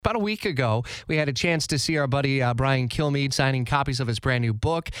about a week ago, we had a chance to see our buddy Brian Kilmeade signing copies of his brand new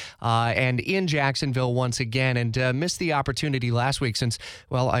book and in Jacksonville once again, and missed the opportunity last week since,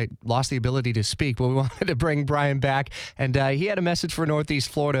 well, I lost the ability to speak, but we wanted to bring Brian back, and he had a message for Northeast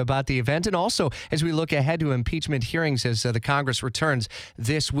Florida about the event, and also as we look ahead to impeachment hearings as the Congress returns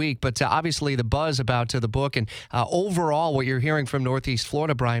this week. But obviously the buzz about the book and overall what you're hearing from Northeast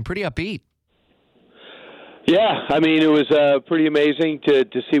Florida, Brian, pretty upbeat. Yeah, I mean, it was pretty amazing to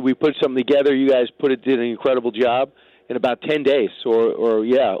see we put something together. You guys did an incredible job in about 10 days, or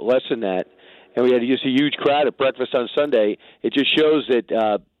less than that. And we had just a huge crowd at breakfast on Sunday. It just shows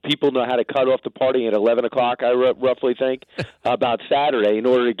that people know how to cut off the party at 11 o'clock, I roughly think, about Saturday in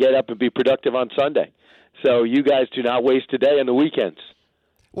order to get up and be productive on Sunday. So you guys do not waste a day on the weekends.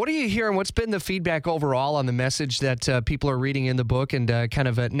 What are you hearing? What's been the feedback overall on the message that people are reading in the book and kind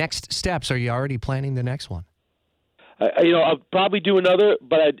of next steps? Are you already planning the next one? I'll probably do another,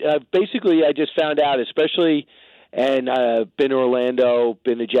 but I just found out, especially, and I've been to Orlando,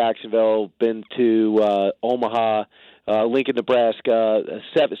 been to Jacksonville, been to Omaha, Lincoln, Nebraska,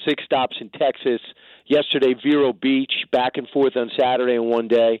 6 stops in Texas. Yesterday, Vero Beach, back and forth on Saturday in one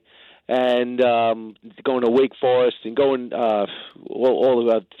day. And going to Wake Forest and going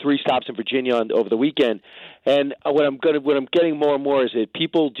all 3 stops in Virginia over the weekend. And what I'm getting more and more is that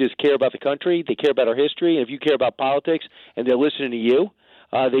people just care about the country, they care about our history, and if you care about politics and they're listening to you,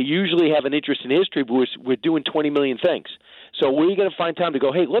 they usually have an interest in history, but we're doing 20 million things. So where are you going to find time to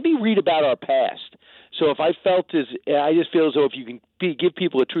go, hey, let me read about our past? So I just feel as though if you can give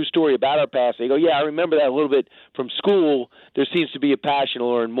people a true story about our past, they go, yeah, I remember that a little bit from school. There seems to be a passion to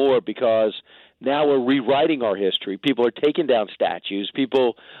learn more because now we're rewriting our history. People are taking down statues.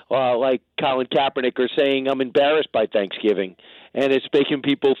 People like Colin Kaepernick are saying, I'm embarrassed by Thanksgiving. And it's making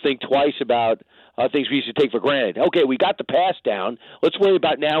people think twice about things we used to take for granted. Okay, we got the past down. Let's worry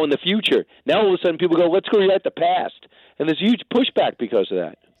about now and the future. Now all of a sudden people go, let's go rewrite the past. And there's huge pushback because of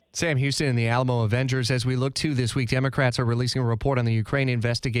that. Sam Houston and the Alamo Avengers. As we look to this week, Democrats are releasing a report on the Ukraine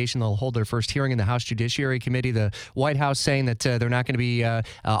investigation. They'll hold their first hearing in the House Judiciary Committee. The White House saying that they're not going to be a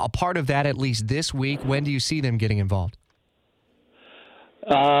part of that at least this week. When do you see them getting involved?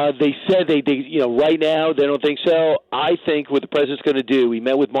 They said they right now they don't think so. I think what the president's going to do, he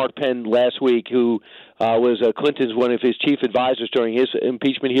met with Mark Penn last week, who was Clinton's one of his chief advisors during his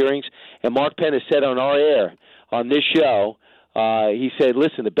impeachment hearings, and Mark Penn has said on our air on this show, he said,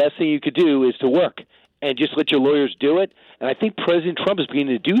 listen, the best thing you could do is to work and just let your lawyers do it. And I think President Trump is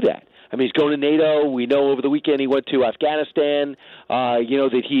beginning to do that. I mean, he's going to NATO. We know over the weekend he went to Afghanistan.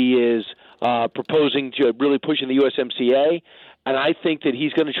 That he is proposing to really push in the USMCA. And I think that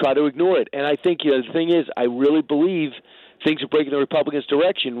he's going to try to ignore it. And I think the thing is, I really believe things are breaking the Republicans'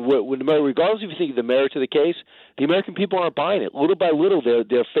 direction. Regardless if you think of the merits of the case, the American people aren't buying it. Little by little,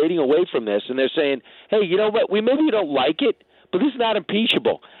 they're fading away from this. And they're saying, hey, you know what, maybe you don't like it, but this is not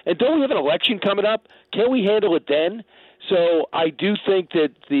impeachable. And don't we have an election coming up? Can we handle it then? So I do think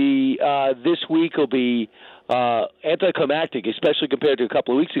that this week will be anticlimactic, especially compared to a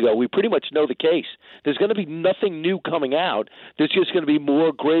couple of weeks ago. We pretty much know the case. There's going to be nothing new coming out. There's just going to be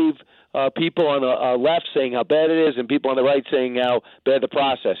more grave people on the left saying how bad it is and people on the right saying how bad the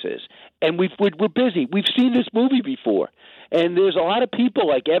process is. And we're busy. We've seen this movie before. And there's a lot of people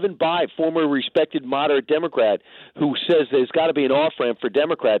like Evan Bayh, former respected moderate Democrat, who says there's got to be an off-ramp for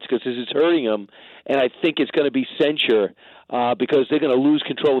Democrats because this is hurting them. And I think it's going to be censure because they're going to lose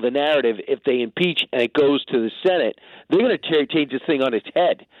control of the narrative if they impeach and it goes to the Senate. They're going to change this thing on its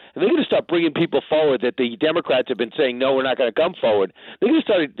head. And they're going to start bringing people forward that the Democrats have been saying, no, we're not going to come forward. They're going to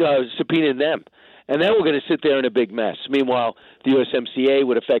start subpoenaing them. And then we're going to sit there in a big mess. Meanwhile, the USMCA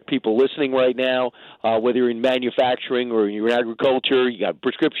would affect people listening right now, whether you're in manufacturing or you're in agriculture, you got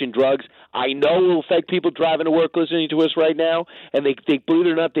prescription drugs. I know it will affect people driving to work listening to us right now. And they believe it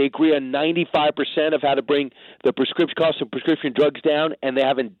or not, they agree on 95% of how to bring the cost of prescription drugs down, and they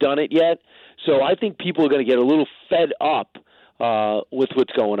haven't done it yet. So I think people are going to get a little fed up with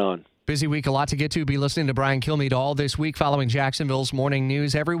what's going on. Busy week, a lot to get to. Be listening to Brian Kilmeade all this week following Jacksonville's morning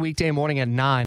news every weekday morning at 9.